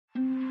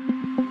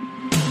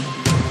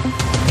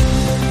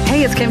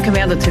Hey, it's Kim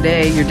Commando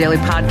Today, your daily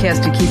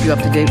podcast to keep you up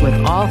to date with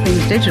all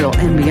things digital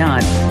and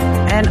beyond.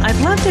 And I'd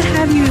love to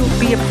have you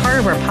be a part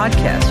of our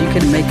podcast. You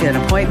can make an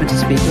appointment to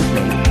speak with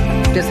me.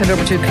 Just head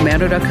over to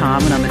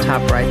commando.com, and on the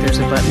top right, there's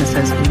a button that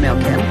says Email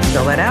Kim.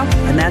 Fill that out,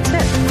 and that's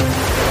it.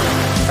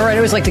 All right, I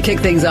always like to kick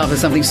things off with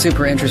something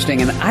super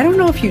interesting. And I don't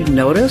know if you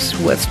noticed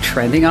what's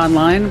trending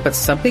online, but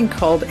something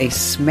called a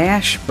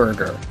smash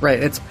burger.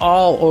 Right, it's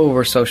all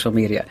over social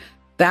media.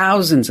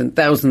 Thousands and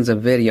thousands of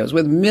videos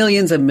with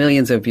millions and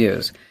millions of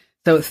views.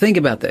 So think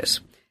about this.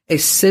 A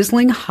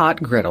sizzling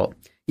hot griddle.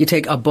 You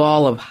take a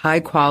ball of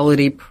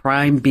high-quality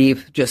prime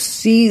beef, just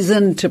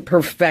seasoned to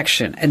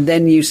perfection, and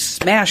then you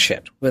smash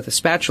it with a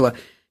spatula,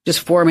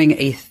 just forming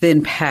a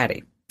thin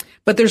patty.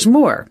 But there's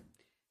more.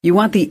 You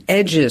want the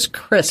edges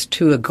crisp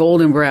to a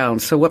golden brown.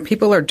 So what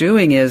people are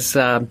doing is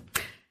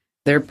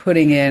they're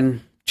putting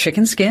in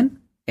chicken skin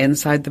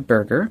inside the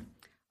burger,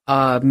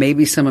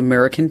 maybe some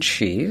American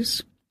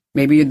cheese.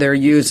 Maybe they're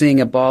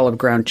using a ball of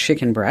ground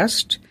chicken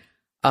breast.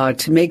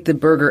 To make the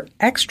burger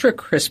extra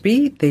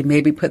crispy, they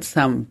maybe put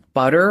some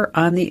butter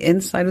on the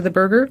inside of the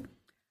burger.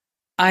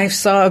 I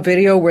saw a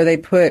video where they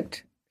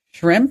put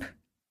shrimp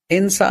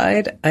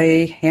inside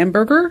a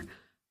hamburger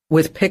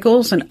with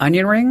pickles and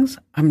onion rings.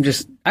 I'm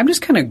just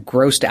kind of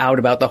grossed out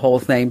about the whole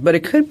thing. But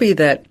it could be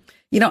that,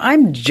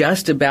 I'm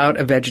just about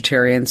a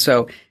vegetarian,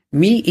 so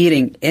me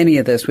eating any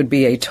of this would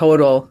be a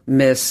total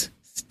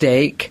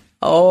mistake.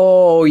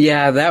 Oh,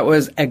 yeah, that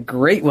was a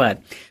great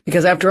one.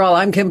 Because after all,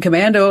 I'm Kim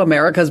Commando,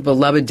 America's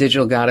beloved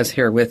digital goddess,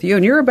 here with you.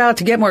 And you're about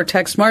to get more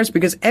tech smarts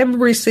because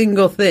every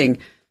single thing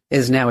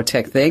is now a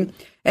tech thing.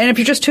 And if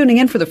you're just tuning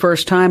in for the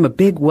first time, a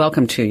big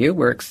welcome to you.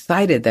 We're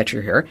excited that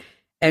you're here.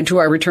 And to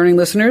our returning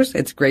listeners,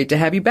 it's great to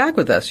have you back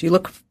with us. You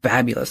look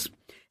fabulous.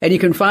 And you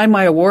can find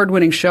my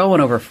award-winning show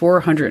on over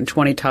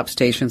 420 top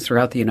stations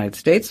throughout the United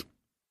States.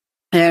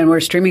 And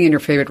we're streaming in your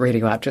favorite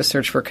radio app. Just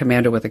search for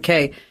Commando with a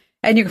K.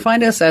 And you can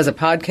find us as a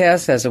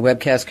podcast, as a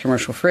webcast,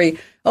 commercial-free,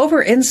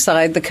 over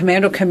inside the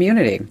Commando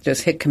community.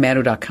 Just hit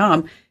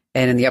commando.com,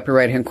 and in the upper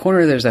right-hand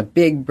corner, there's a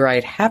big,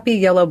 bright, happy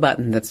yellow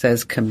button that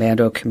says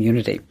Commando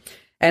Community.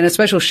 And a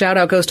special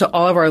shout-out goes to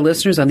all of our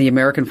listeners on the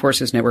American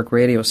Forces Network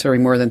Radio,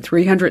 serving more than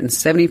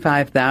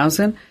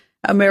 375,000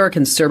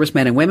 American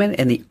servicemen and women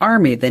in the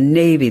Army, the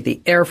Navy,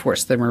 the Air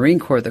Force, the Marine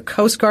Corps, the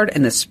Coast Guard,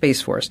 and the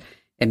Space Force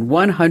in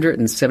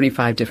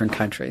 175 different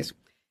countries.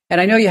 And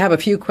I know you have a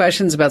few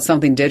questions about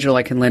something digital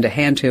I can lend a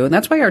hand to, and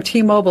that's why our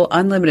T-Mobile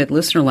Unlimited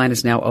listener line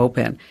is now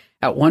open.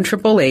 At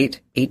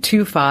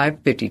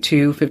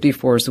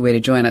 1-888-825-5254 is the way to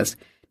join us.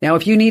 Now,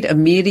 if you need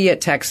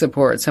immediate tech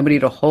support, somebody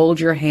to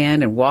hold your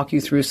hand and walk you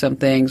through some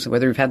things,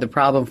 whether you've had the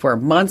problem for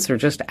months or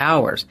just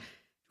hours,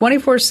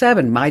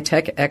 24/7, my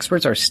tech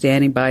experts are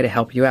standing by to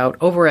help you out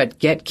over at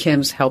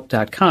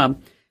getkimshelp.com.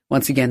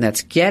 Once again,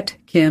 that's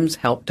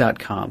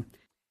getkimshelp.com.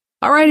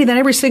 Alrighty, then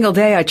every single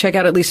day I check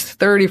out at least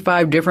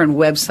 35 different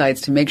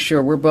websites to make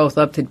sure we're both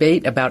up to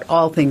date about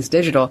all things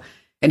digital.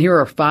 And here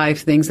are 5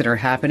 things that are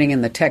happening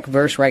in the tech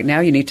verse right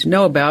now you need to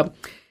know about.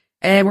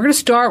 And we're going to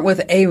start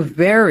with a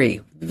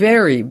very,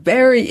 very,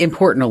 very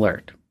important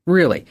alert,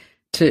 really,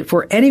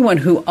 for anyone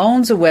who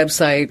owns a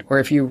website or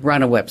if you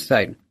run a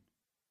website.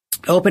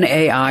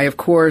 OpenAI, of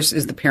course,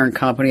 is the parent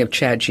company of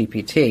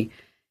ChatGPT.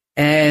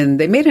 And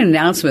they made an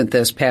announcement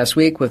this past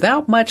week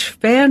without much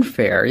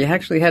fanfare. You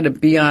actually had to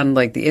be on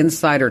the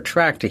insider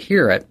track to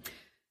hear it.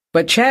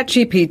 But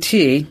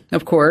ChatGPT,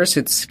 of course,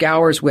 it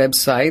scours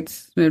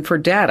websites for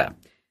data.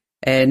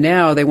 And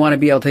now they want to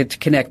be able to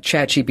connect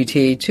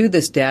ChatGPT to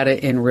this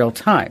data in real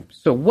time.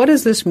 So what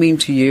does this mean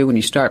to you when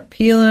you start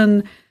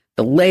peeling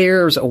the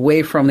layers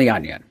away from the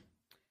onion?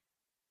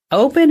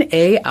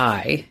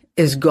 OpenAI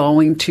is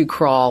going to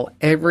crawl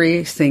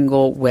every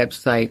single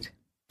website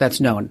that's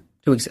known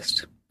to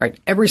exist. Right,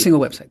 every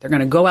single website. They're going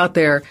to go out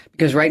there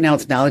because right now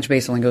it's knowledge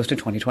base only goes to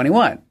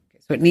 2021.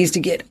 So it needs to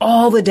get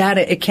all the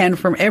data it can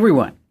from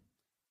everyone.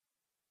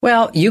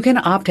 Well, you can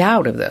opt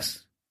out of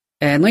this.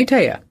 And let me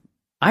tell you,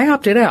 I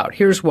opted out.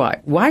 Here's why.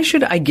 Why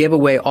should I give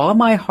away all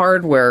my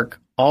hard work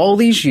all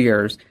these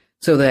years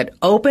so that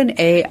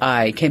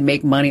OpenAI can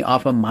make money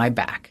off of my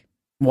back?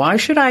 Why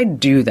should I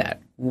do that?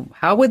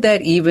 How would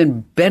that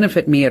even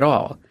benefit me at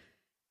all?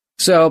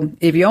 So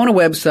if you own a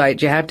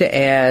website, you have to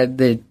add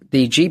the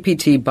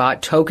GPT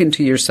bot token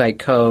to your site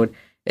code.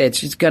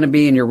 It's just going to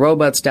be in your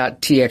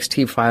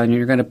robots.txt file, and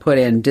you're going to put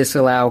in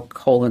disallow :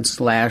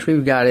 /.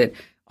 We've got it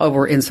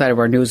over inside of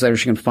our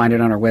newsletters. You can find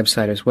it on our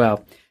website as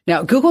well.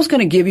 Now, Google's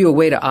going to give you a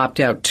way to opt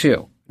out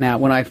too. Now,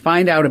 when I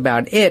find out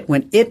about it,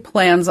 when it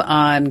plans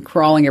on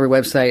crawling every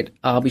website,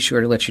 I'll be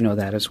sure to let you know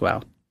that as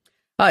well.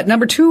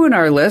 Number 2 in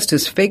our list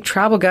is fake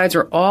travel guides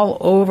are all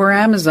over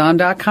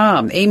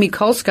Amazon.com. Amy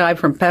Kolsky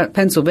from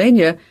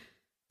Pennsylvania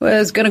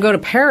was going to go to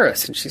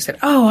Paris, and she said,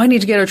 I need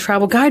to get a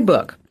travel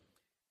guidebook.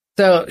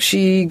 So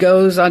she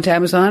goes onto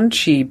Amazon,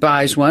 she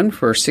buys one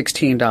for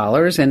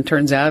 $16, and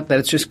turns out that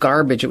it's just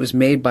garbage. It was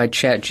made by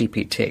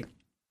ChatGPT.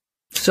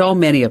 So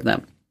many of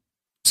them.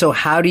 So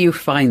how do you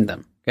find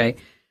them? Okay.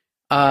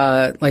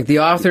 The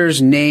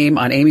author's name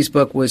on Amy's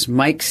book was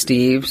Mike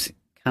Steves,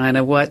 kind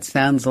of what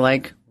sounds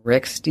like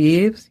Rick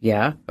Steves?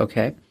 Yeah,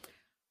 okay.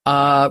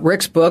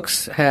 Rick's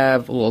books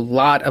have a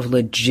lot of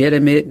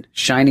legitimate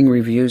shining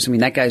reviews. I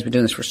mean, that guy's been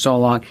doing this for so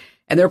long.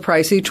 And they're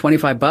pricey,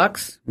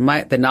 $25.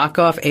 The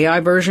knockoff AI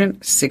version,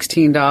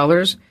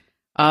 $16.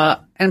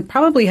 And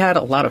probably had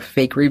a lot of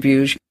fake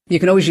reviews. You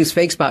can always use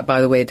FakeSpot,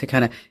 by the way, to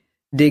kind of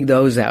dig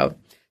those out.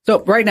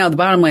 So right now, the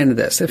bottom line of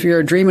this, if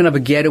you're dreaming of a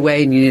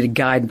getaway and you need a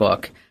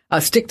guidebook,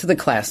 stick to the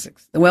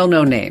classics, the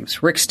well-known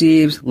names, Rick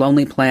Steves,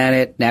 Lonely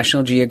Planet,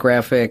 National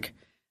Geographic.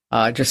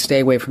 Just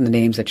stay away from the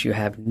names that you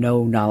have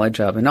no knowledge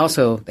of. And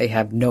also, they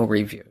have no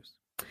reviews.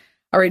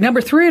 All right,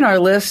 number 3 on our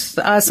list,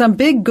 some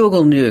big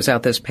Google news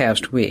out this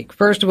past week.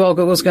 First of all,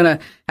 Google's going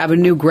to have a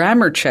new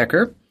grammar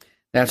checker.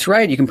 That's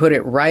right. You can put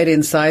it right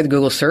inside the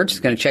Google search. It's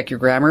going to check your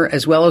grammar,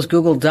 as well as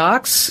Google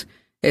Docs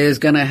is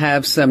going to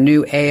have some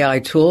new AI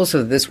tools. So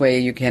that this way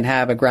you can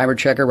have a grammar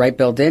checker right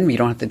built in. You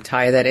don't have to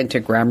tie that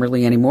into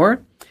Grammarly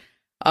anymore.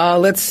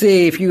 Let's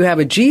see. If you have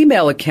a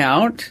Gmail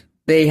account,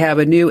 they have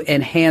a new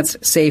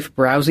enhanced safe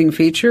browsing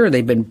feature.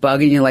 They've been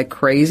bugging you like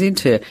crazy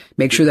to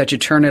make sure that you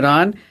turn it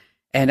on.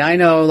 And I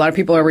know a lot of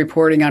people are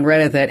reporting on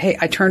Reddit that, hey,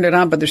 I turned it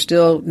on, but they're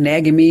still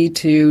nagging me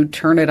to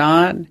turn it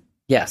on.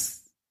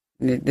 Yes,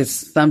 it's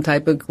some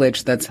type of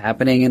glitch that's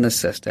happening in the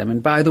system.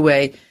 And by the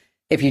way,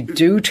 if you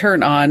do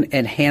turn on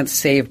enhanced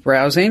safe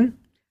browsing,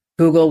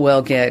 Google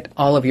will get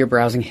all of your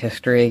browsing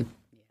history.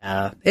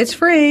 It's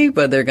free,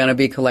 but they're going to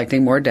be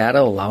collecting more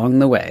data along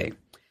the way.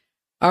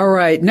 All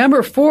right,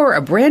 number 4,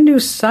 a brand new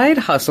side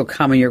hustle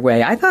coming your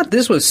way. I thought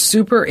this was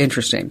super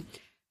interesting.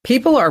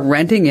 People are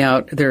renting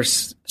out their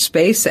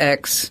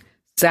SpaceX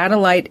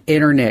satellite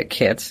internet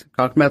kits,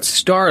 talking about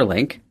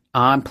Starlink,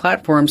 on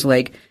platforms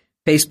like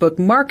Facebook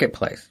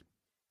Marketplace.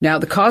 Now,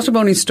 the cost of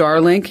owning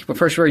Starlink, well,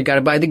 first of all, you got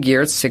to buy the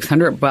gear. It's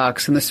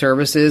 $600, and the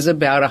service is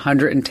about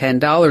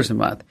 $110 a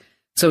month.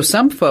 So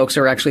some folks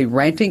are actually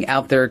renting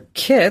out their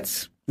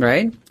kits,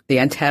 right? The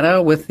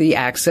antenna with the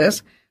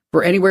access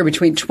for anywhere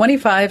between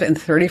 $25 and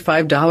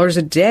 $35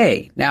 a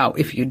day. Now,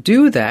 if you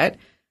do that,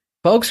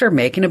 folks are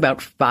making about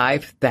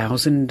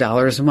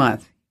 $5,000 a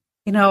month.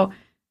 You know,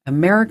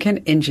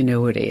 American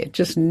ingenuity, it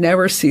just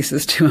never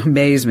ceases to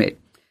amaze me.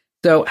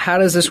 So how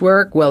does this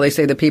work? Well, they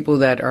say the people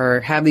that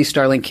have these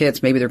Starlink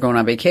kits, maybe they're going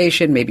on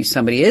vacation, maybe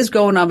somebody is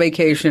going on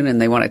vacation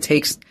and they want to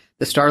take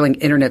the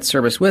Starlink internet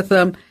service with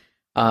them.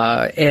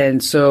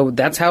 And so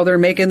that's how they're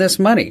making this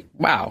money.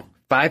 Wow,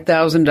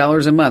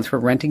 $5,000 a month for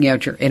renting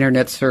out your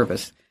internet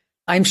service.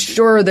 I'm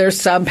sure there's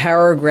some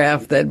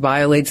paragraph that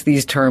violates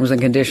these terms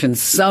and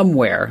conditions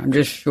somewhere. I'm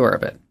just sure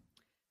of it.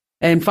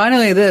 And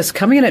finally, this,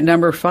 coming in at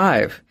number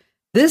 5,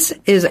 this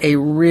is a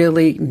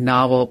really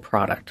novel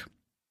product.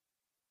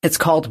 It's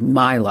called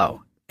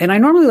Milo. And I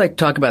normally like to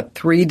talk about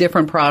 3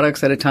 different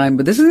products at a time,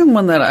 but this isn't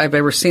one that I've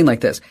ever seen like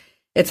this.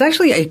 It's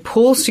actually a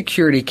pool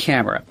security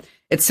camera.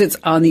 It sits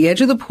on the edge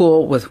of the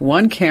pool with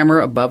one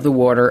camera above the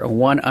water and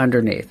one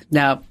underneath.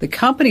 Now, the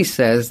company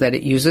says that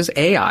it uses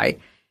AI,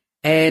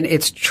 and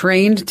it's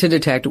trained to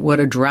detect what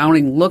a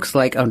drowning looks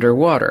like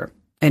underwater.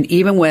 And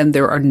even when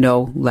there are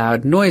no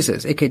loud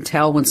noises, it can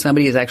tell when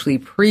somebody is actually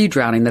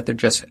pre-drowning, that they're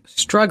just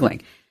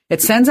struggling.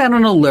 It sends out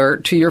an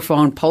alert to your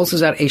phone,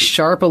 pulses out a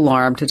sharp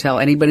alarm to tell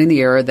anybody in the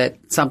area that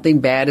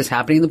something bad is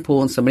happening in the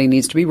pool and somebody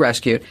needs to be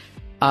rescued.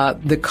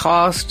 The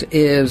cost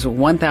is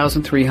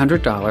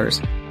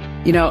 $1,300.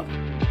 You know,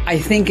 I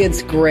think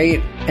it's great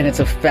and it's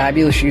a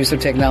fabulous use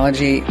of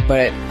technology,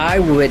 but I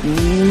would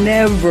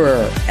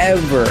never,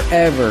 ever,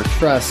 ever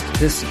trust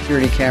this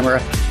security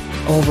camera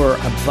over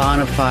a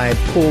bona fide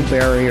pool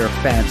barrier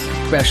fence,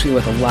 especially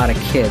with a lot of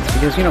kids.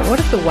 Because, you know, what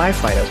if the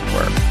Wi-Fi doesn't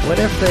work? What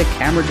if the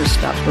camera just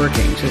stops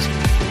working? Just,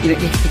 you know,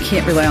 you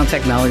can't rely on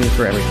technology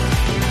for everything.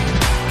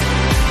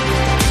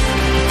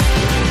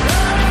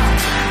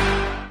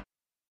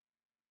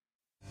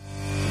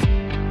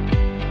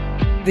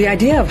 The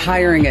idea of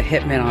hiring a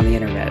hitman on the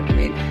internet, I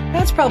mean,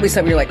 that's probably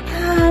something you're like,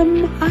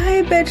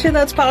 I bet you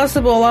that's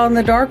possible on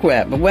the dark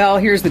web. Well,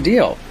 here's the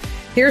deal.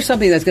 Here's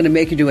something that's going to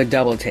make you do a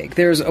double take.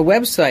 There's a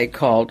website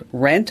called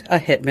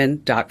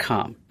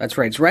rentahitman.com. That's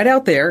right. It's right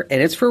out there,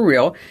 and it's for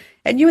real.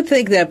 And you would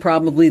think that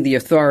probably the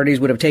authorities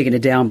would have taken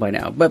it down by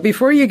now. But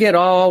before you get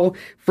all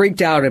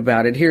freaked out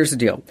about it, here's the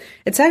deal.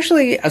 It's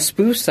actually a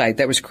spoof site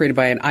that was created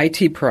by an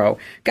IT pro, a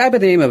guy by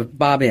the name of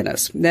Bob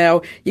Innes.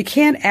 Now, you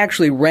can't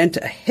actually rent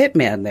a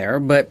hitman there,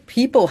 but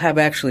people have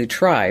actually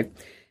tried.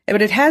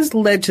 But it has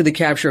led to the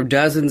capture of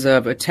dozens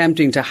of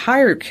attempting to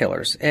hire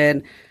killers.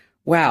 And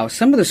wow,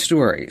 some of the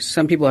stories,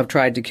 some people have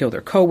tried to kill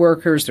their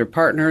coworkers, their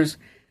partners.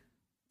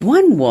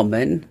 One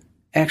woman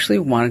actually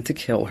wanted to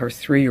kill her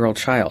 3-year-old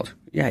child.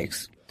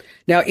 Yikes.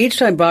 Now, each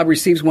time Bob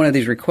receives one of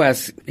these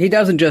requests, he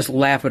doesn't just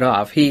laugh it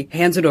off. He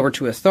hands it over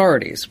to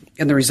authorities.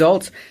 And the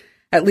results,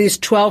 at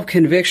least 12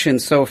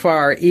 convictions so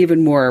far,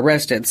 even more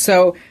arrested.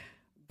 So,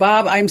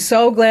 Bob, I'm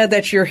so glad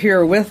that you're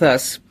here with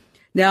us.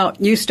 Now,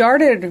 you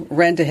started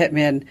Rent a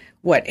Hitman,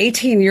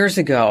 18 years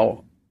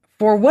ago?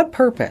 For what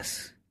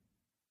purpose?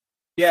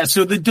 Yeah,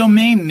 so the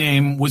domain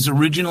name was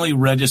originally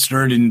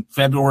registered in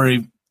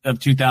February of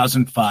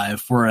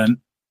 2005 for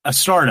a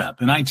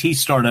startup, an IT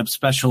startup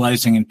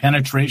specializing in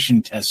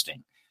penetration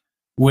testing.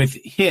 with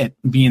hit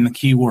being the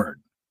key word.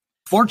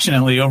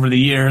 Fortunately, over the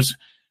years,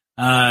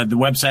 the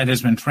website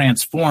has been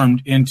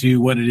transformed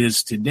into what it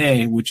is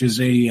today, which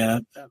is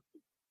a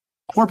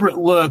corporate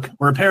look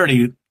or a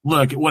parody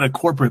look at what a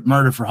corporate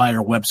murder for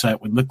hire website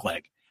would look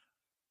like,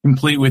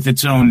 complete with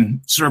its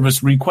own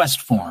service request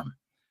form,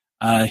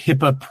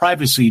 HIPAA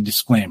privacy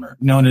disclaimer,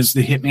 known as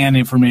the Hitman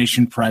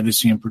Information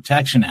Privacy and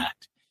Protection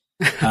Act.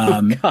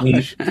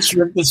 A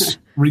service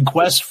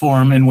request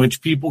form in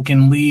which people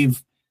can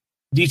leave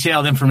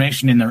detailed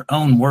information in their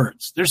own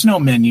words. There's no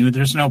menu,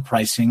 there's no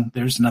pricing,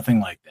 there's nothing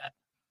like that.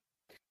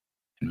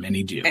 And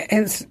many do.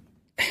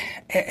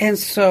 And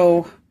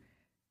so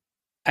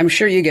I'm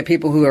sure you get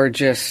people who are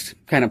just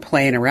kind of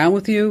playing around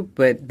with you,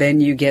 but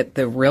then you get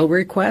the real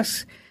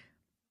requests.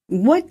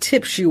 What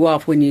tips you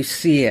off when you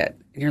see it?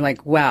 You're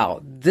like,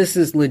 wow, this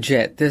is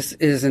legit. This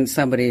isn't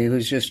somebody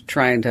who's just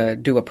trying to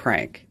do a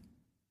prank.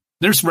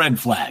 There's red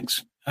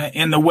flags.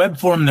 In the web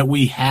form that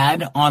we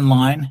had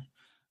online,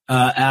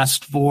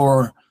 asked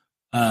for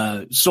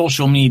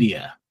social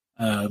media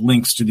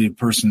links to the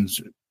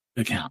person's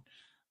account.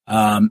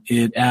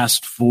 It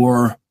asked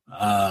for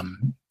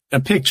a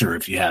picture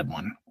if you had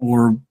one,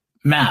 or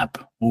map,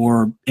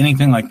 or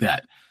anything like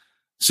that.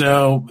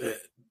 So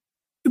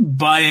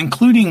by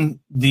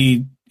including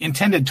the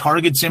intended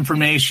target's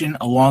information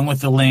along with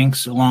the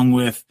links, along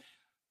with,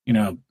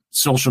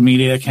 social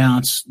media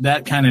accounts,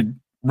 that kind of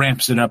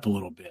ramps it up a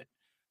little bit.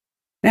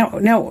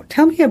 Now,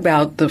 tell me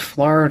about the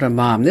Florida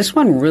mom. This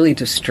one really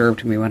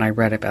disturbed me when I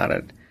read about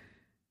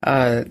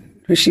it.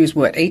 She was,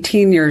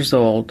 18 years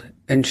old,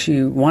 and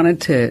she wanted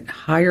to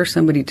hire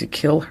somebody to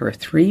kill her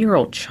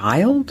 3-year-old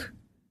child?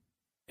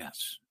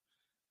 Yes.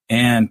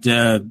 And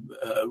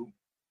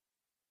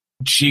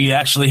she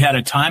actually had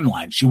a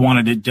timeline. She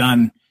wanted it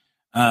done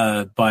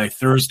by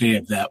Thursday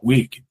of that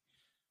week.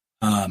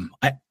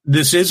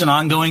 This is an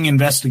ongoing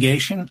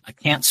investigation. I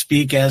can't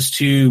speak as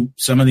to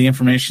some of the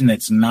information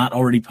that's not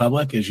already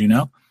public, as you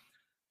know.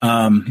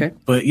 Okay.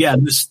 But yeah,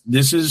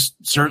 this is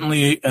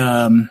certainly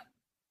one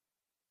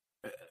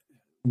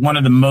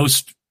of the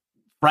most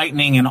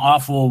frightening and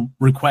awful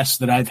requests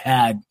that I've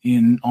had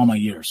in all my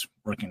years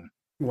working.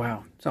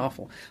 Wow, it's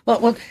awful.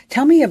 Well,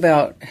 tell me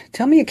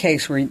a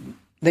case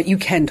that you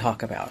can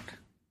talk about.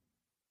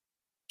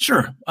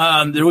 Sure.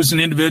 There was an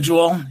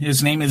individual.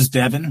 His name is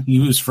Devin. He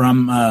was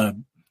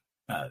from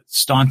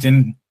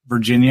Staunton,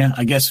 Virginia,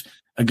 I guess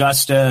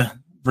Augusta,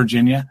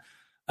 Virginia.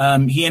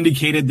 He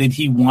indicated that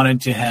he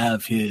wanted to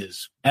have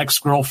his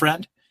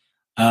ex-girlfriend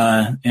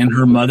and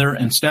her mother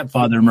and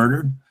stepfather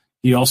murdered.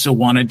 He also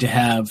wanted to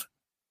have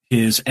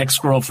his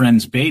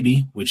ex-girlfriend's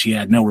baby, which he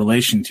had no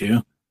relation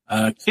to,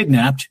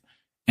 kidnapped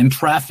and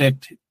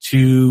trafficked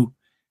to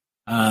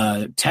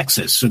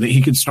Texas so that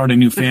he could start a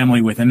new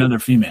family with another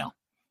female.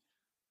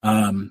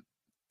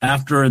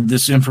 After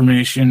this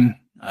information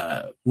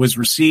was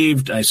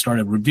received, I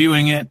started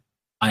reviewing it.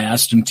 I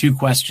asked him 2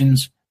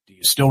 questions. Do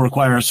you still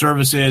require our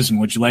services, and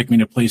would you like me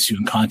to place you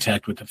in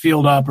contact with the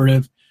field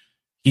operative?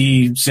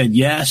 He said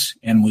yes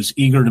and was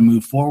eager to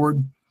move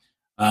forward.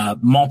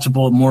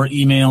 Multiple more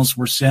emails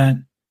were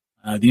sent.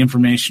 The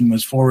information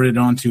was forwarded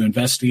on to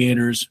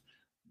investigators.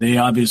 They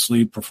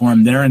obviously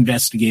performed their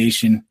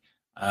investigation.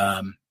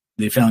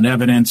 They found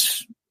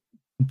evidence,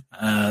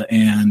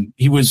 and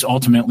he was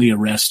ultimately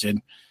arrested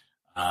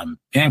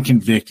and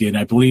convicted.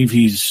 I believe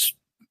he's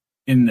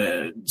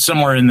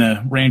somewhere in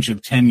the range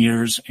of 10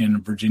 years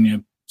in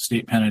Virginia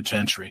State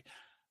Penitentiary.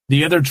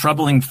 The other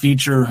troubling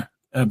feature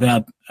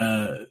about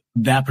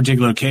that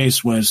particular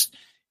case was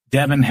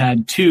Devin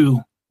had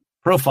 2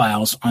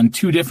 profiles on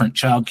 2 different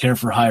child care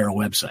for hire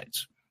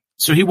websites.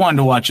 So he wanted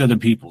to watch other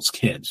people's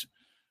kids.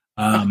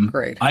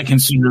 Great. I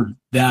consider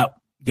that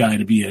guy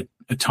to be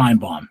a time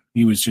bomb.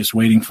 He was just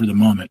waiting for the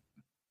moment.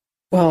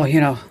 Well,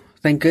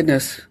 thank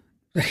goodness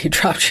that he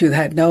dropped you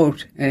that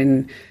note,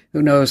 and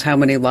who knows how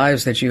many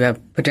lives that you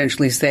have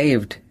potentially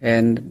saved,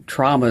 and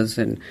traumas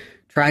and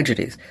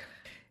tragedies.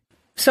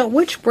 So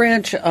which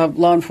branch of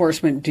law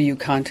enforcement do you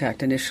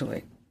contact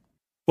initially?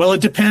 Well,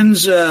 it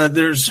depends.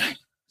 There's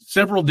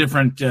several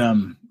different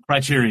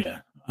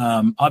criteria.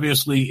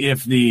 Obviously,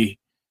 if the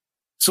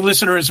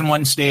solicitor is in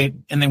one state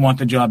and they want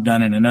the job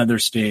done in another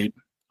state,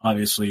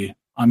 obviously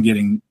I'm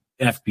getting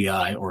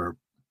FBI or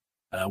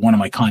one of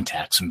my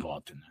contacts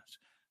involved in this.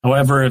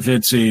 However, if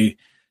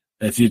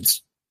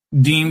it's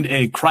deemed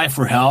a cry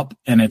for help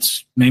and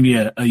it's maybe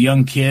a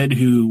young kid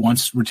who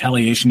wants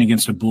retaliation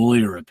against a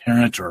bully or a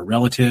parent or a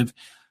relative,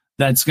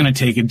 that's going to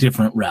take a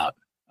different route.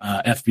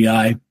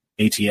 FBI,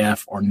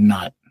 ATF, or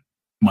not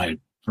my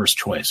first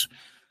choice.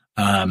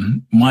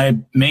 My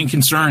main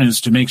concern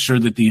is to make sure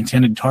that the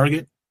intended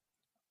target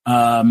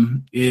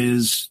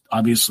is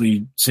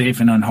obviously safe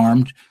and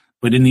unharmed.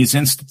 But in these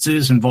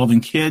instances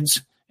involving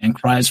kids and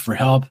cries for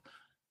help,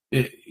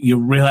 you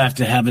really have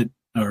to have it,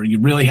 or you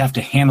really have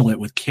to handle it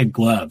with kid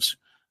gloves.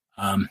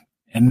 And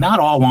not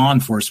all law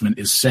enforcement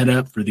is set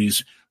up for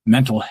these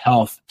mental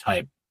health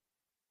type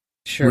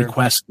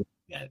requests.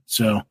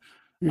 So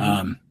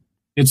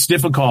it's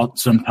difficult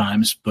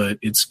sometimes, but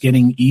it's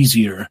getting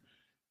easier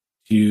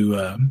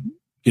to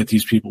get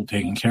these people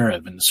taken care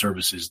of and the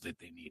services that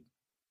they need.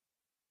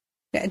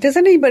 Does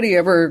anybody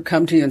ever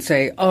come to you and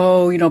say,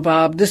 oh,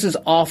 Bob, this is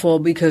awful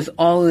because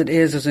all it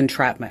is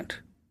entrapment?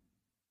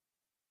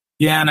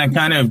 Yeah, and I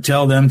kind of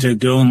tell them to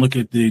go and look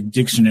at the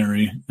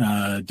dictionary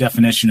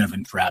definition of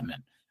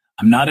entrapment.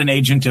 I'm not an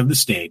agent of the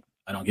state.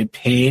 I don't get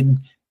paid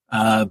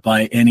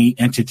by any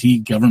entity,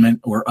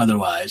 government or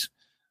otherwise.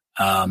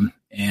 We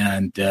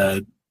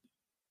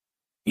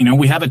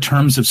have a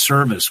terms of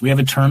service. We have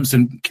a terms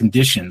and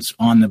conditions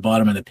on the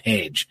bottom of the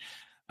page.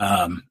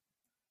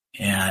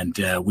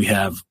 We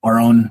have our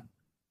own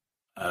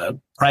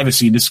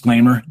privacy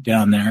disclaimer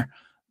down there.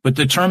 But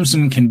the terms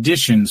and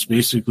conditions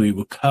basically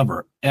will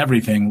cover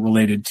everything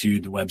related to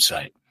the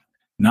website.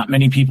 Not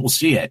many people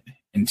see it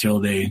until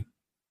they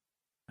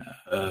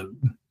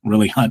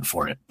really hunt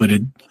for it. But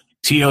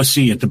TOC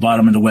at the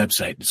bottom of the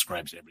website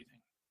describes everything.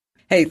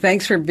 Hey,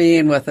 thanks for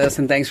being with us,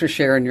 and thanks for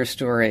sharing your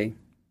story.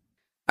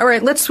 All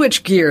right, let's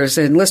switch gears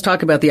and let's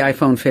talk about the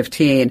iPhone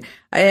 15,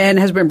 and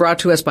has been brought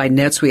to us by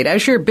NetSuite.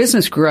 As your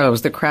business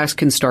grows, the cracks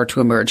can start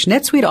to emerge.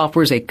 NetSuite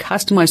offers a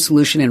customized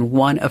solution in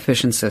one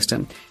efficient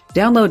system.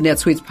 Download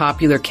NetSuite's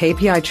popular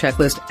KPI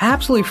checklist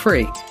absolutely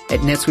free at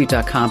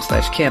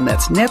netsuite.com/Kim.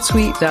 That's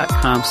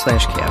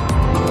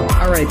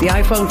netsuite.com/Kim. All right, the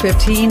iPhone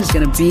 15 is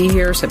going to be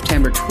here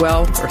September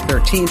 12th or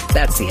 13th.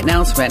 That's the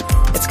announcement.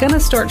 It's going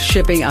to start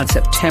shipping on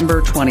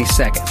September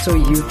 22nd. So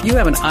if you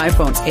have an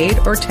iPhone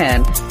 8 or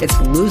 10, it's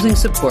losing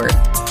support.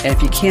 And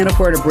if you can't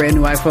afford a brand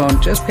new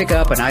iPhone, just pick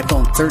up an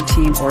iPhone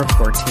 13 or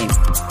 14.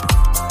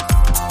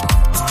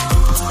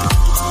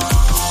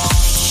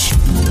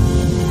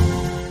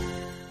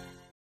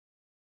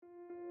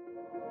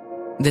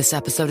 This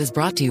episode is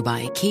brought to you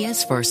by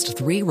Kia's first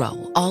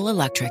 3-row,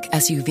 all-electric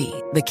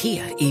SUV, the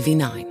Kia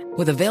EV9,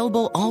 with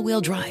available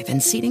all-wheel drive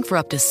and seating for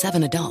up to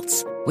 7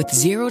 adults, with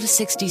 0 to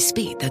 60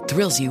 speed that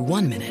thrills you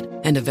 1 minute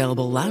and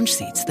available lounge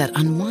seats that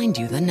unwind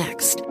you the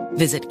next.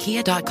 Visit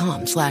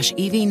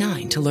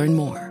kia.com/EV9 to learn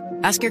more.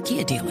 Ask your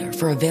Kia dealer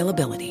for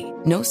availability.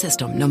 No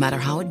system, no matter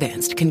how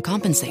advanced, can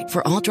compensate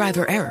for all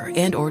driver error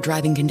and or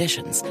driving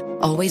conditions.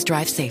 Always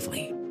drive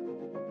safely.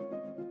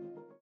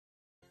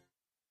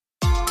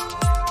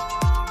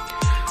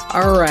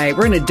 All right,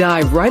 we're going to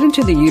dive right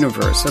into the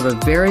universe of a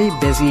very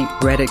busy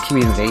Reddit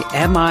community.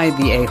 Am I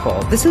the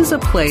a-hole? This is a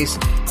place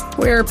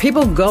where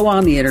people go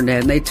on the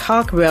internet and they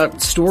talk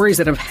about stories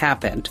that have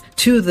happened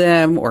to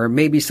them or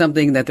maybe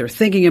something that they're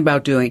thinking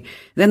about doing.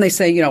 Then they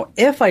say,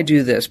 if I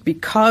do this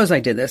because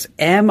I did this,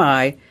 am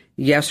I,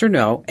 yes or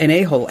no, an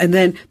a-hole? And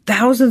then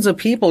thousands of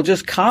people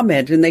just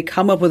comment and they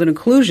come up with an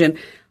conclusion.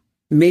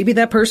 Maybe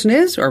that person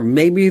is, or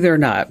maybe they're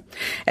not.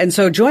 And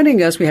so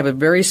joining us, we have a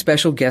very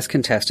special guest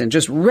contestant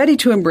just ready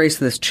to embrace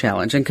this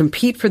challenge and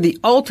compete for the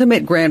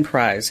ultimate grand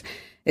prize.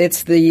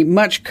 It's the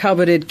much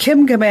coveted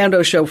Kim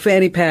Komando Show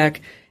fanny pack.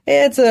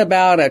 It's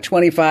about a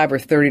 $25 or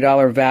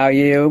 $30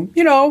 value.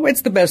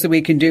 It's the best that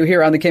we can do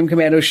here on the Kim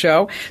Komando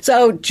Show.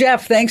 So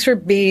Jeff, thanks for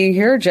being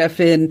here. Jeff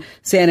in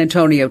San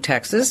Antonio,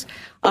 Texas.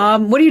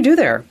 What do you do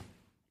there?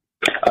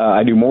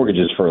 I do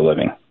mortgages for a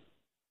living.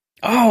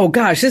 Oh,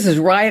 gosh, this is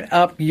right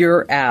up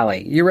your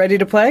alley. You ready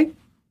to play?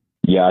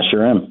 Yeah, I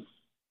sure am.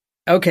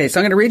 Okay, so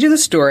I'm going to read you the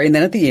story, and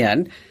then at the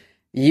end,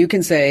 you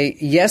can say,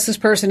 yes, this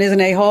person is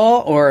an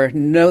a-hole, or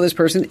no, this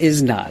person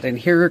is not. And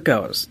here it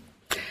goes.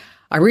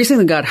 I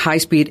recently got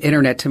high-speed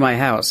internet to my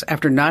house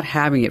after not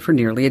having it for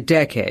nearly a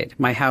decade.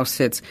 My house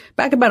sits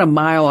back about a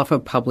mile off a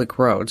public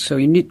road, so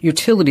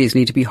utilities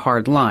need to be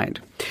hard-lined.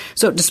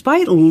 So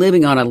despite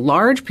living on a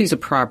large piece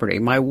of property,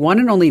 my one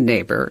and only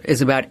neighbor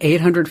is about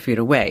 800 feet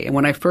away. And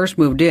when I first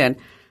moved in,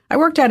 I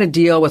worked out a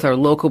deal with our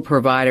local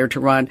provider to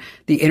run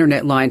the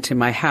internet line to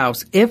my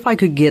house if I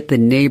could get the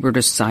neighbor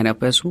to sign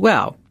up as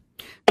well.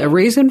 The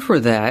reason for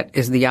that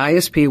is the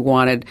ISP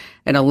wanted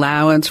an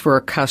allowance for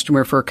a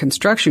customer for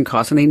construction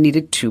costs, and they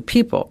needed 2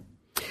 people.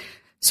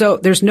 So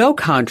there's no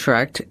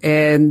contract,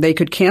 and they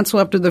could cancel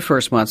after the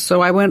first month.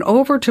 So I went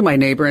over to my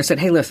neighbor and said,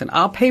 hey, listen,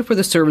 I'll pay for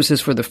the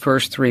services for the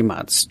first 3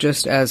 months,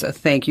 just as a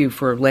thank you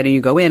for letting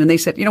you go in. And they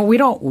said, we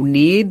don't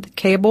need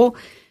cable.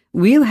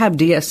 We'll have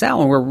DSL,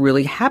 and we're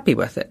really happy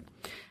with it.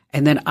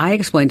 And then I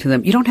explained to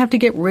them, you don't have to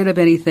get rid of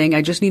anything.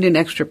 I just need an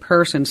extra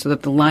person so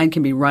that the line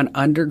can be run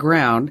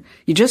underground.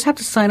 You just have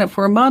to sign up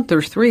for a month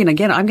or 3. And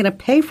again, I'm going to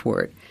pay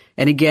for it.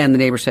 And again, the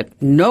neighbor said,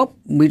 nope,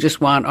 we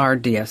just want our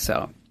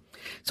DSL.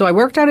 So I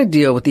worked out a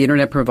deal with the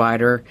internet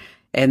provider,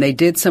 and they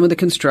did some of the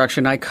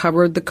construction. I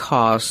covered the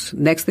costs.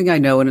 Next thing I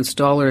know, an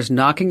installer is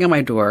knocking on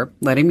my door,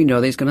 letting me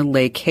know that he's going to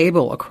lay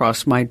cable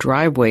across my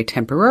driveway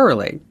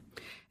temporarily,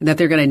 and that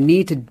they're going to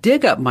need to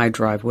dig up my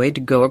driveway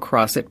to go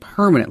across it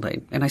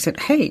permanently. And I said,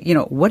 hey,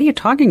 what are you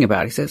talking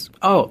about? He says,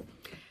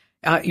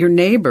 your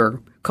neighbor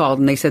called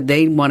and they said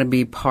they want to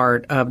be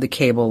part of the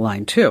cable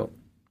line too.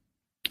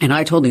 And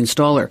I told the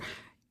installer,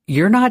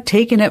 you're not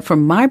taking it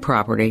from my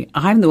property.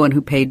 I'm the one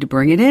who paid to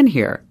bring it in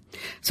here.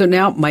 So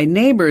now my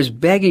neighbor is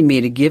begging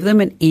me to give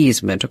them an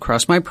easement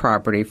across my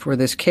property for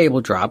this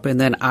cable drop, and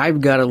then I've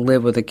got to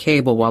live with the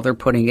cable while they're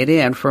putting it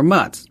in for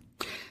months.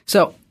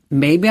 So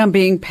maybe I'm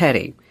being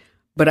petty,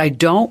 but I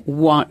don't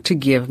want to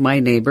give my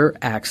neighbor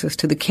access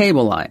to the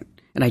cable line,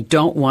 and I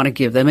don't want to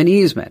give them an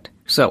easement.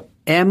 So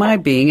am I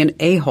being an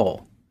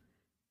a-hole?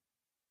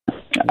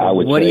 I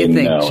would what say do you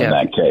think, no Jeff? in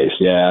that case.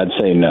 Yeah,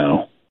 I'd say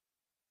no.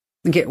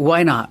 Okay,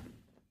 why not?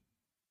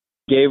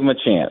 Gave them a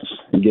chance.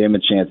 Gave them a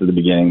chance at the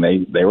beginning.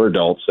 They were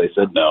adults. They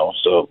said no,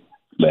 so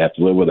they have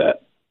to live with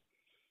that.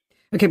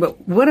 Okay,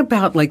 but what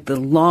about like the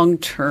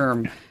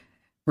long-term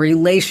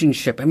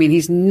relationship? I mean,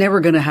 he's never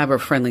going to have a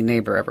friendly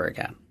neighbor ever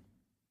again.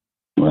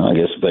 Well, I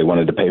guess if they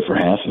wanted to pay for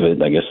half of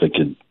it, I guess they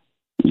could,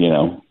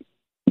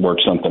 work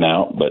something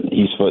out. But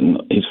he's footing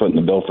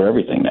the bill for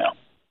everything now.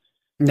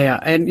 Yeah,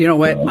 and you know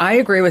what? I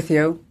agree with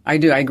you. I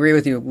do. I agree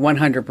with you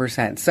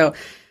 100%. So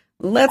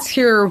let's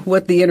hear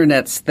what the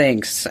internet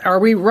thinks. Are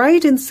we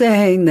right in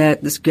saying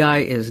that this guy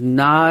is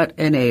not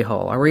an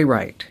a-hole? Are we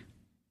right?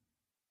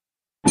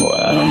 Well,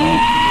 I don't know.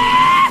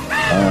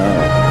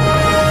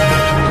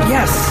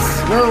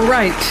 Yes, we're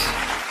right.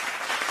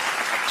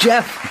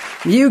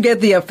 Jeff, you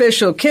get the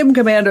official Kim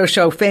Komando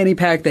Show fanny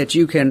pack that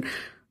you can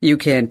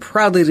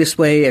proudly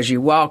display as you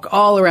walk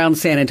all around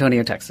San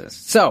Antonio, Texas.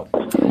 So,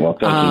 Well,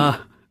 thank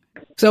you.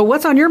 So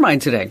what's on your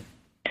mind today?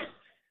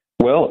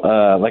 Well,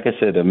 like I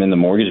said, I'm in the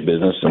mortgage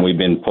business, and we've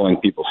been pulling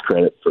people's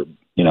credit for,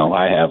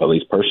 I have, at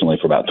least personally,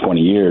 for about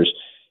 20 years.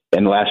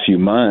 In the last few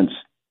months,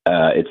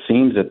 it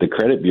seems that the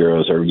credit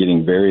bureaus are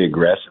getting very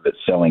aggressive at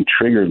selling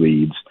trigger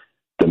leads.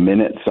 The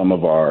minute some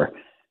of our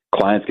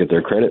clients get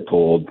their credit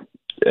pulled,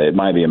 it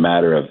might be a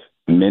matter of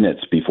minutes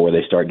before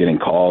they start getting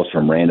calls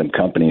from random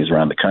companies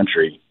around the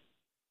country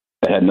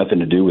that had nothing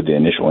to do with the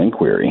initial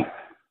inquiry.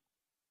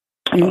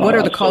 And what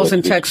are the calls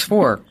and texts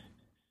for?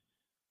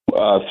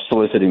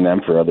 Soliciting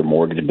them for other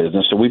mortgage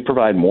business. So we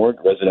provide more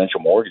residential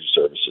mortgage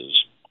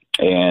services,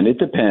 and it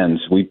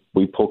depends. We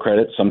pull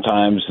credit.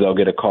 Sometimes they'll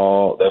get a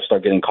call. They'll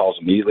start getting calls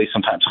immediately.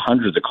 Sometimes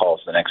hundreds of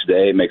calls the next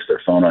day. It makes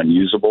their phone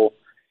unusable.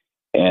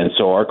 And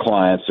so our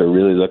clients are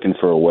really looking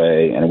for a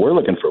way, and we're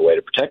looking for a way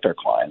to protect our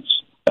clients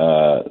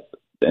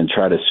and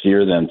try to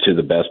steer them to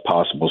the best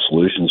possible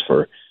solutions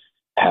for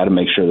how to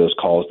make sure those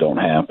calls don't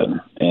happen.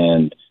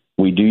 And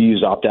we do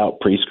use opt-out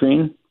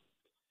pre-screen.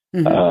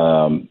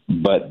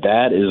 Mm-hmm. But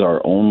that is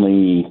our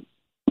only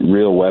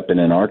real weapon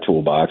in our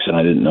toolbox, and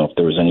I didn't know if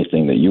there was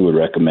anything that you would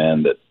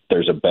recommend that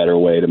there's a better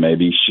way to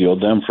maybe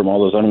shield them from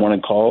all those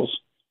unwanted calls.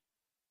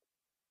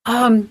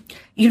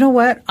 You know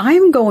what?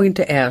 I'm going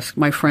to ask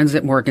my friends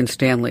at Morgan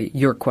Stanley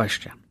your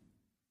question.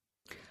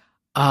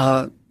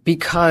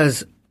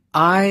 Because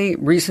I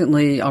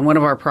recently, on one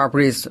of our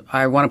properties,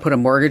 I want to put a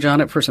mortgage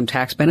on it for some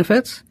tax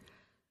benefits.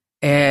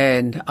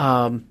 And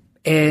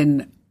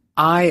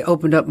I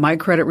opened up my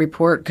credit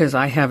report because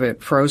I have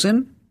it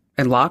frozen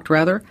and locked,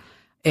 rather.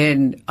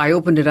 And I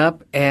opened it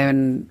up,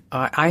 and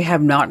I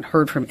have not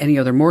heard from any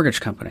other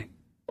mortgage company.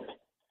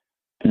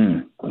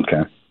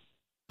 Okay.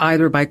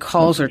 Either by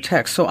calls or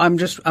text. So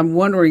I'm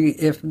wondering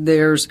if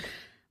there's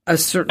a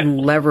certain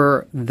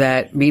lever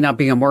that, me not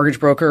being a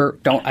mortgage broker,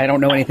 I don't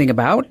know anything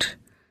about.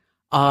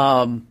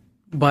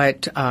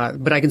 But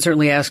I can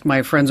certainly ask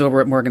my friends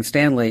over at Morgan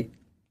Stanley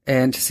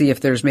and to see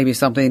if there's maybe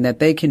something that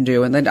they can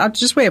do. And then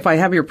if I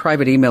have your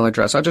private email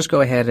address, I'll just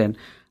go ahead and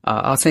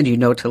I'll send you a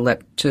note to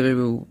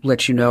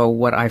let you know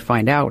what I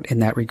find out in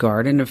that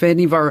regard. And if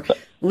any of our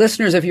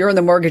listeners, if you're in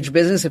the mortgage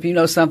business, if you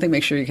know something,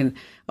 make sure you can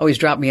always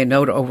drop me a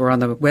note over on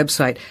the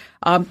website.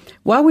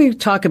 While we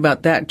talk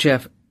about that,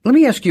 Jeff, let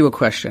me ask you a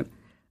question.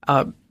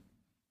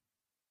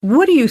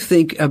 What do you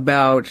think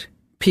about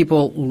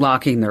people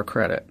locking their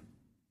credit?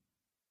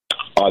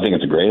 Oh, I think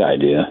it's a great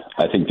idea.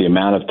 I think the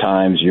amount of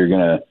times you're going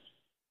to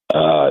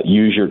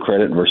use your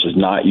credit versus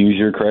not use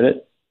your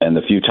credit, and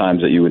the few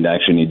times that you would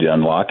actually need to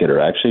unlock it are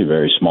actually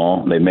very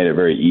small. They've made it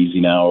very easy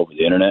now over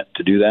the internet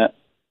to do that,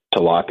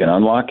 to lock and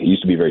unlock. It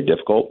used to be very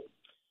difficult.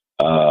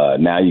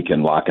 Now you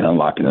can lock and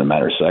unlock in a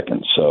matter of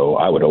seconds. So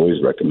I would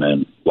always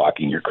recommend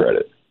locking your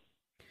credit.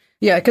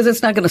 Yeah, because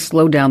it's not going to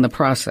slow down the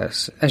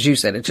process. As you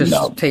said, it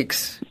just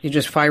takes, you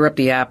just fire up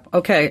the app.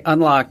 Okay,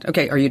 unlocked.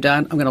 Okay, are you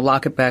done? I'm going to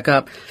lock it back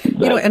up.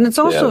 And it's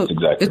also, that's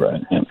exactly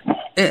right. Yeah.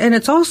 And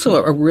it's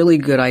also a really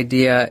good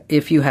idea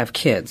if you have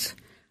kids,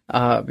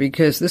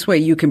 because this way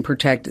you can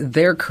protect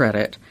their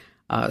credit.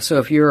 So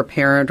if you're a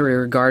parent or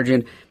you're a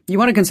guardian, you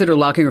want to consider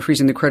locking or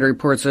freezing the credit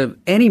reports of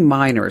any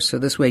minors. So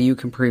this way you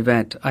can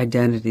prevent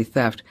identity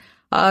theft.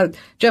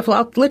 Jeff,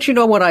 I'll let you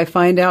know what I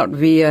find out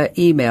via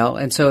email.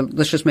 And so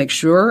let's just make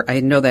sure,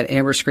 I know that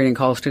Amber's screening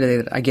calls today,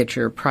 that I get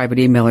your private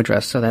email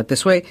address so that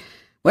this way,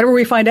 whatever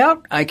we find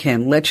out, I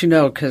can let you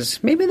know,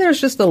 because maybe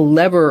there's just a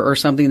lever or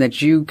something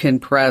that you can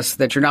press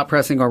that you're not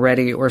pressing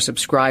already, or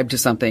subscribe to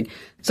something,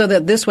 so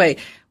that this way,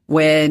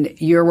 when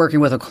you're working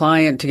with a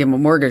client to give them a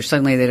mortgage,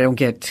 suddenly they don't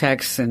get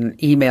texts and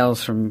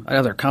emails from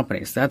other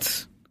companies.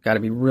 That's got to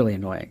be really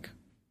annoying.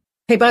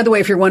 Hey, by the way,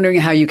 if you're wondering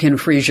how you can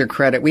freeze your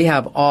credit, we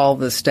have all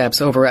the steps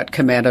over at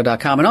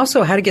Komando.com, and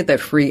also how to get that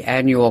free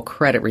annual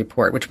credit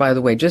report, which, by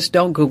the way, just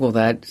don't Google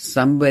that.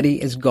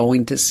 Somebody is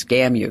going to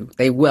scam you.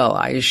 They will,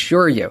 I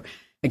assure you.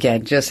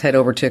 Again, just head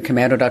over to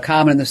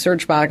Komando.com, and in the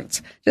search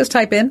box, just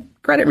type in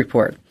credit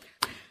report.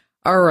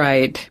 All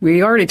right.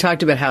 We already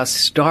talked about how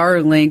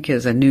Starlink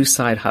is a new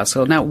side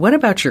hustle. Now, what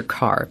about your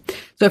car?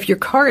 So if your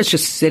car is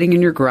just sitting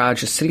in your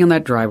garage, just sitting on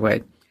that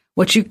driveway,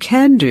 what you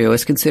can do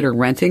is consider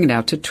renting it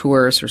out to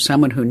tourists or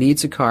someone who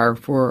needs a car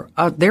for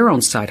their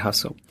own side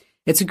hustle.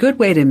 It's a good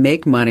way to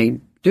make money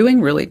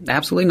doing really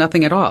absolutely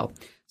nothing at all.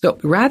 So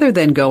rather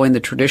than going the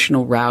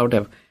traditional route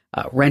of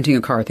renting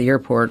a car at the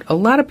airport, a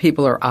lot of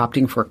people are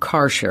opting for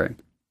car sharing.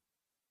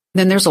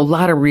 Then there's a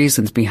lot of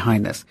reasons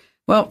behind this.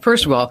 Well,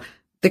 first of all,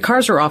 the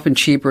cars are often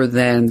cheaper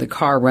than the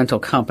car rental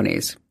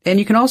companies, and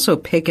you can also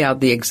pick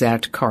out the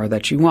exact car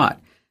that you want.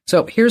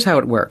 So here's how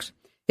it works.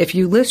 If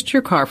you list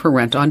your car for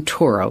rent on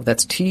Turo,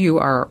 that's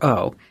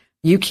Turo,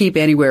 you keep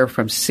anywhere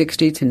from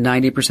 60 to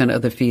 90%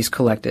 of the fees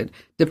collected,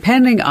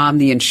 depending on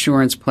the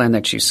insurance plan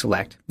that you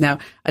select. Now,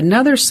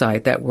 another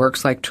site that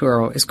works like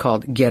Turo is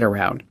called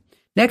GetAround.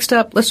 Next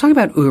up, let's talk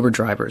about Uber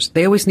drivers.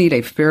 They always need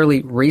a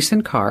fairly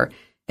recent car,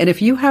 and if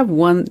you have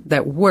one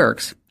that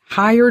works,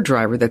 Hire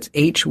Driver, that's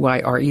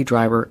HYRE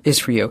Driver, is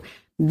for you.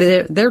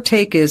 Their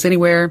take is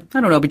anywhere,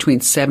 I don't know, between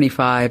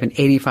 75 and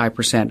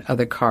 85% of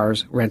the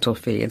car's rental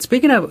fee. And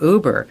speaking of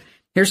Uber,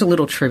 here's a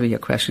little trivia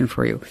question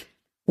for you.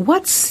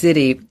 What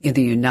city in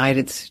the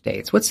United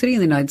States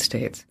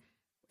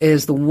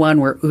is the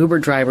one where Uber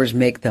drivers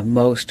make the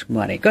most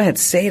money? Go ahead,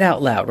 say it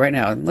out loud right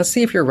now, and let's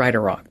see if you're right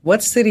or wrong.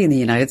 What city in the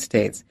United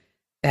States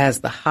has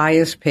the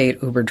highest paid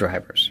Uber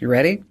drivers? You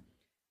ready?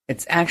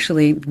 It's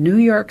actually New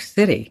York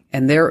City,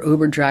 and their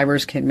Uber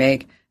drivers can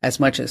make as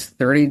much as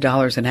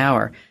 $30 an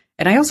hour.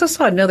 And I also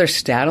saw another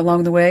stat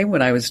along the way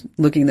when I was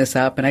looking this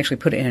up, and I actually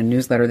put it in a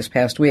newsletter this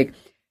past week,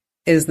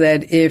 is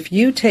that if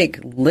you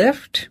take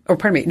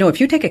if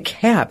you take a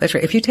cab, that's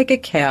right, if you take a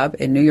cab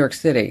in New York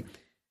City,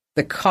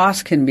 the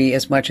cost can be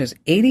as much as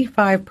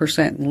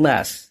 85%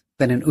 less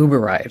than an Uber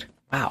ride.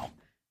 Wow,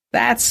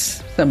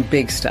 that's some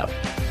big stuff.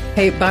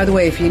 Hey, by the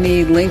way, if you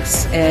need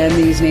links and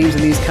these names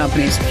of these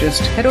companies,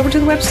 just head over to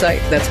the website.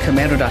 That's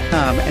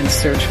commando.com and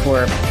search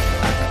for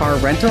car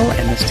rental,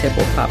 and this tip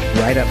will pop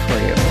right up for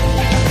you.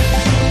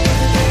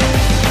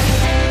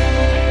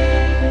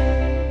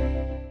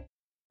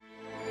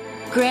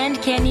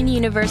 Grand Canyon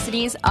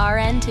University's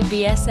RN to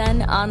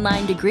BSN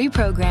online degree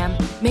program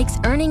makes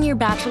earning your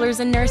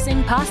bachelor's in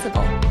nursing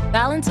possible.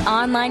 Balance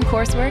online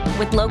coursework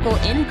with local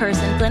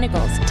in-person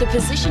clinicals to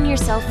position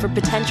yourself for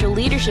potential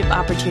leadership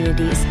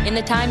opportunities in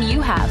the time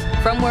you have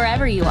from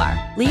wherever you are,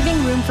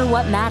 leaving room for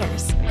what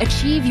matters.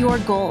 Achieve your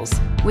goals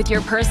with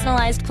your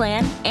personalized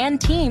plan and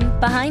team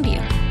behind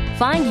you.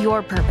 Find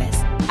your purpose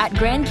at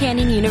Grand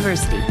Canyon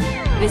University.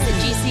 Visit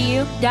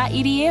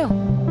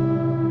gcu.edu.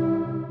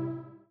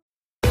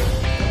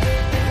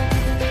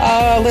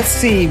 Let's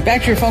see.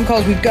 Back to your phone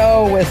calls we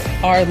go with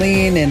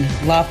Arlene in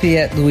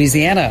Lafayette,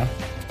 Louisiana.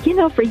 You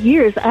know, for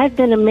years, I've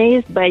been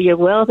amazed by your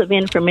wealth of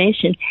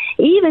information,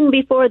 even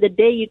before the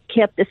day you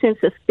kept us in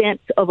suspense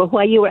over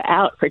why you were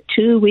out for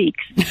 2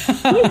 weeks.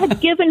 You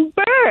had given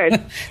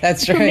birth.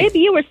 That's right. So maybe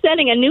you were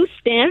setting a new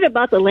standard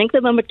about the length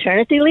of a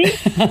maternity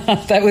leave?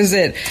 That was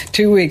it.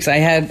 2 weeks. I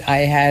remember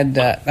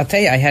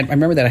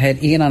that I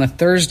had Ian on a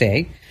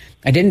Thursday.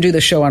 I didn't do the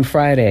show on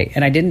Friday,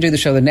 and I didn't do the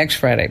show the next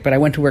Friday, but I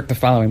went to work the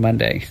following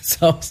Monday.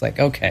 So I was like,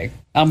 okay,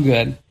 I'm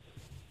good.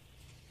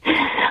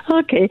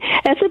 Okay.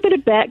 As a bit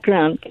of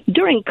background,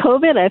 during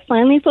COVID, I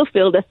finally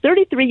fulfilled a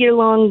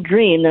 33-year-long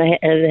dream that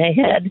I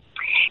had,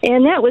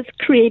 and that was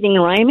creating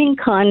rhyming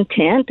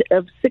content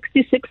of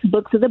 66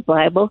 books of the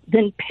Bible,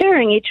 then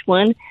pairing each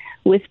one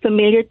with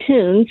familiar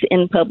tunes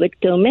in public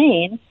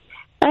domain.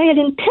 I had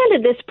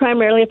intended this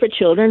primarily for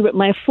children, but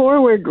my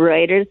forward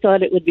writer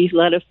thought it would be a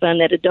lot of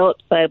fun at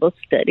adult Bible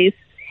studies.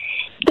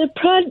 The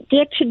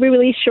project should be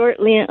released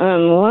shortly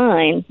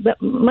online,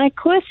 but my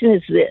question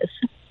is this.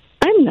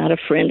 I'm not a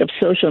friend of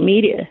social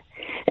media,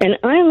 and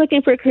I'm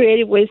looking for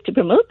creative ways to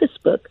promote this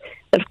book.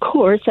 Of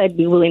course, I'd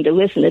be willing to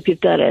listen if you've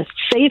got a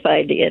safe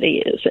idea to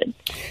use it.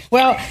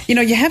 Well,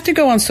 you have to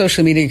go on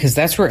social media because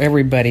that's where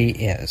everybody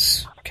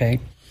is, okay?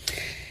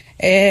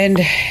 And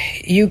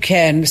you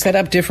can set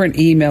up different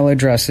email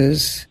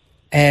addresses,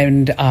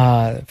 and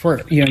you're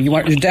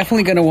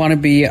definitely going to want to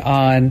be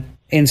on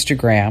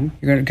Instagram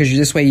because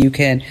this way you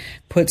can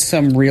put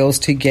some reels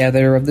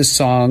together of the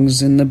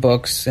songs and the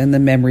books and the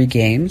memory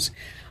games.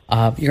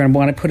 You're going to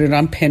want to put it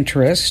on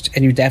Pinterest,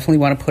 and you definitely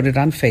want to put it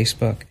on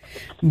Facebook.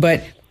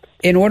 But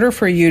in order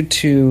for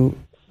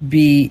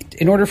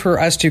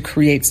us to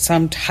create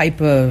some type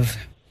of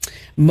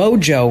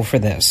mojo for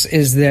this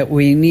is that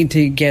we need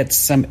to get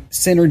some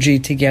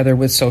synergy together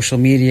with social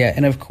media.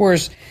 And of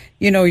course,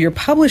 your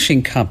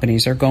publishing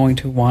companies are going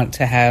to want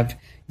to have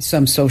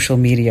some social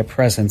media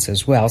presence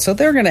as well. So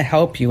they're going to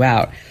help you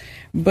out.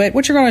 But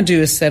what you're going to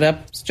do is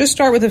just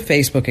start with a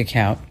Facebook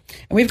account.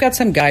 And we've got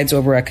some guides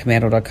over at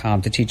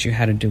commando.com to teach you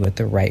how to do it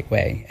the right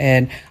way.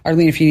 And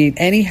Arlene, if you need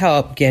any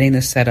help getting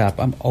this set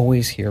up, I'm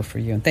always here for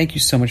you. And thank you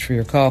so much for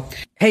your call.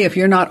 Hey, if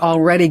you're not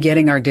already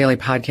getting our daily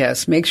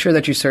podcast, make sure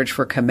that you search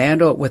for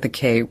Commando with a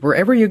K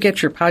wherever you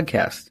get your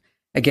podcasts.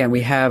 Again,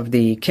 we have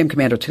the Kim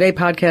Commando Today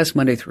podcast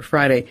Monday through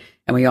Friday,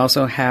 And we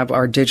also have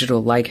our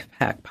digital life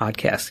hack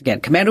podcast. Again,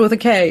 Commando with a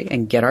K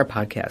and get our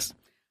podcast.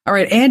 All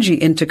right, Angie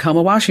in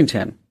Tacoma,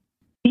 Washington.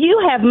 You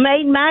have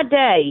made my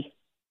day.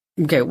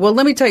 Okay, well,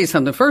 let me tell you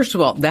something. First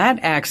of all,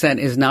 that accent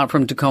is not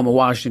from Tacoma,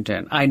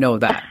 Washington. I know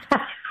that.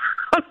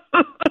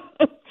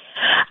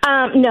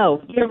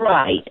 No, you're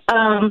right.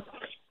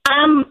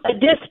 I'm a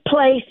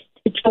displaced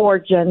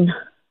Georgian.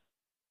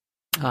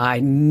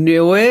 I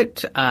knew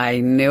it. I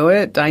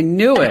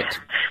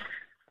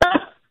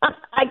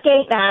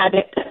can't hide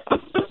it.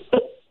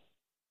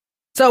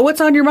 So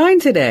what's on your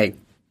mind today?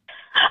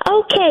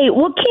 Okay,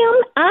 well, Kim,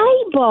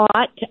 I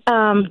bought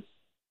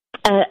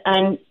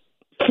a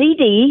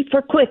CD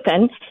for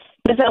Quicken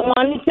because I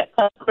wanted to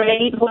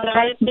upgrade what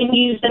I've been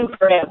using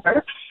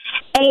forever.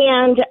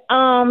 And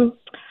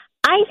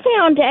I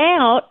found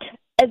out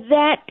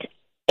that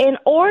in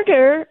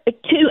order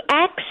to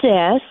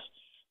access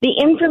the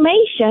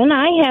information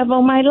I have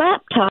on my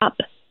laptop,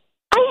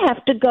 I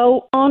have to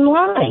go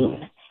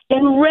online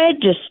and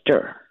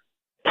register.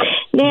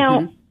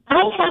 Now,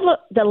 I have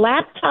the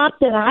laptop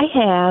that I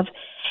have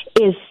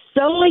is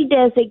solely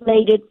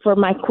designated for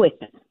my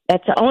Quicken.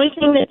 That's the only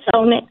thing that's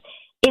on it.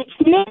 It's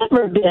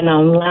never been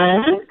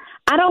online.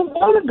 I don't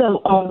want to go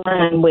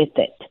online with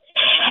it.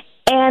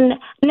 And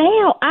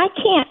now I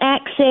can't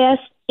access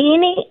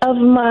any of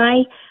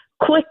my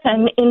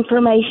Quicken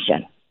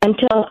information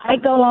until I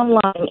go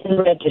online and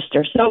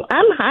register. So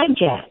I'm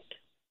hijacked.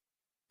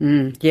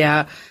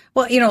 Yeah.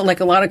 Well, like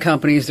a lot of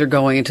companies, they're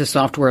going into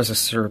software as a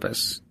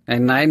service.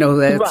 And I know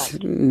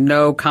that's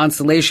no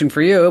consolation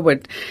for you,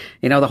 but,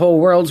 the whole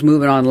world's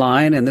moving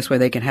online, and this way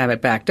they can have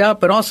it backed up.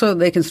 But also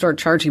they can start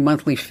charging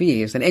monthly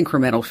fees and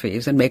incremental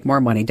fees and make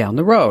more money down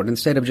the road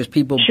instead of just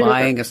people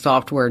buying a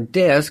software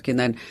disk and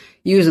then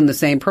using the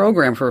same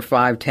program for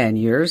 5-10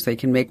 years. They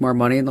can make more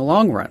money in the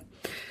long run.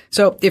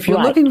 So if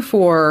you're looking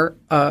for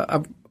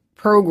a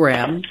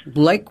program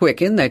like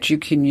Quicken that you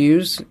can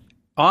use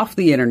off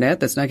the internet,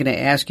 that's not going to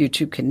ask you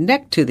to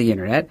connect to the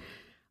internet.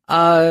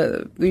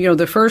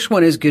 The first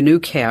one is GNU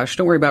Cache.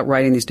 Don't worry about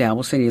writing these down.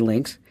 We'll send you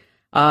links.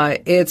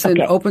 It's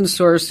an open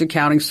source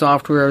accounting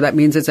software. That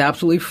means it's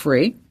absolutely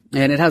free,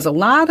 and it has a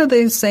lot of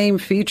the same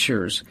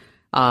features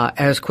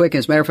as Quicken.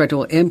 As a matter of fact, it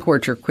will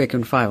import your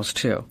Quicken files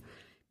too.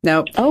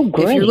 Now,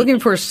 if you're looking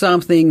for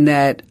something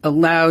that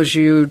allows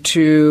you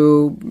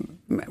to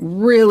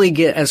really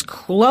get as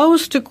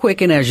close to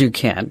Quicken as you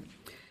can,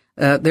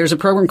 there's a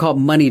program called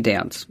Money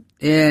Dance.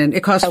 And it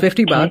costs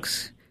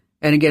 $50.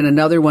 And again,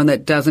 another one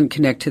that doesn't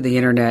connect to the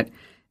internet.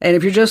 And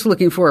if you're just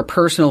looking for a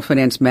personal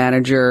finance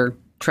manager,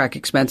 track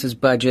expenses,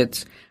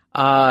 budgets,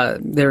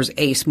 there's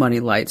Ace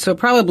Money Light. So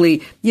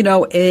probably,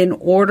 in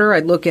order,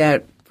 I'd look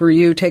at, for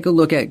you, take a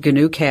look at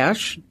GNU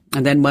Cache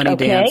and then Money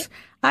Dance.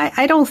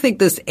 I don't think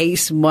this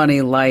Ace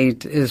Money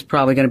Light is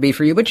probably going to be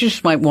for you, but you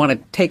just might want to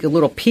take a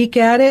little peek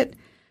at it.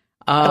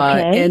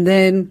 And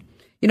then,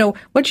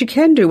 what you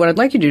can do, what I'd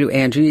like you to do,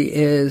 Angie,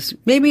 is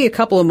maybe a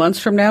couple of months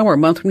from now or a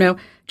month from now,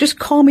 just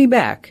call me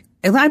back.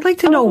 And I'd like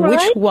to know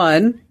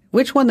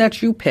which one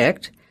that you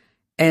picked,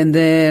 and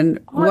then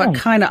what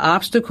kind of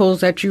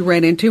obstacles that you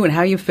ran into and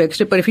how you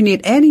fixed it. But if you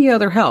need any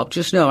other help,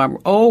 just know I'm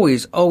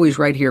always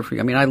right here for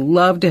you. I mean, I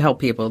love to help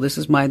people. This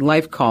is my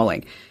life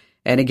calling.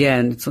 And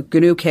again, it's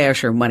GNU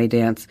Cache or Money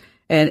Dance.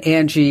 And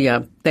Angie,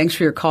 thanks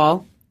for your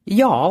call.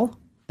 Y'all,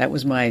 that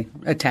was my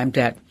attempt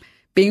at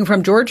being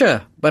from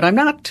Georgia, but I'm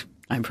not.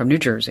 I'm from New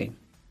Jersey.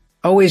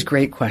 Always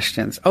great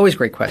questions.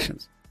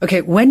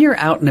 Okay, when you're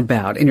out and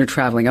about and you're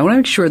traveling, I want to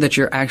make sure that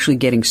you're actually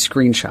getting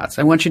screenshots.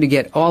 I want you to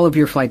get all of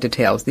your flight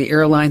details, the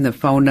airline, the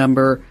phone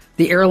number,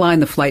 the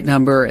flight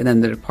number, and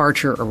then the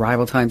departure,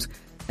 arrival times.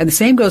 And the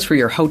same goes for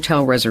your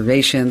hotel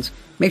reservations.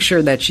 Make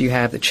sure that you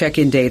have the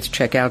check-in dates,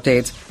 check-out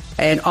dates,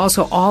 and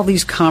also all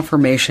these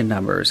confirmation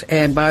numbers.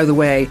 And by the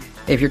way,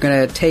 if you're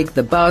going to take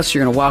the bus,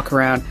 you're going to walk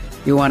around,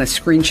 you want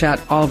to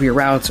screenshot all of your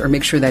routes or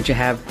make sure that you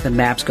have the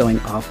maps going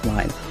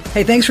offline.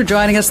 Hey, thanks for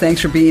joining us.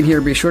 Thanks for being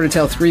here. Be sure to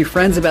tell 3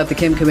 friends about the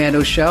Kim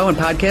Komando Show and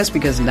podcast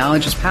because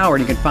knowledge is power.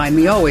 And you can find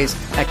me always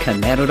at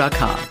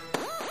Komando.com.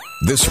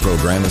 This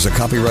program is a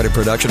copyrighted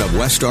production of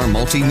Westar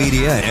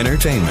Multimedia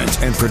Entertainment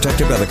and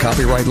protected by the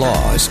copyright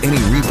laws. Any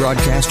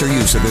rebroadcast or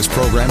use of this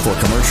program for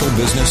commercial,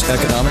 business,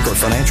 economic, or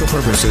financial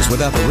purposes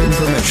without the written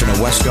permission of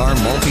Westar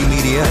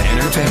Multimedia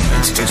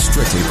Entertainment is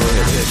strictly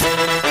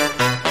prohibited.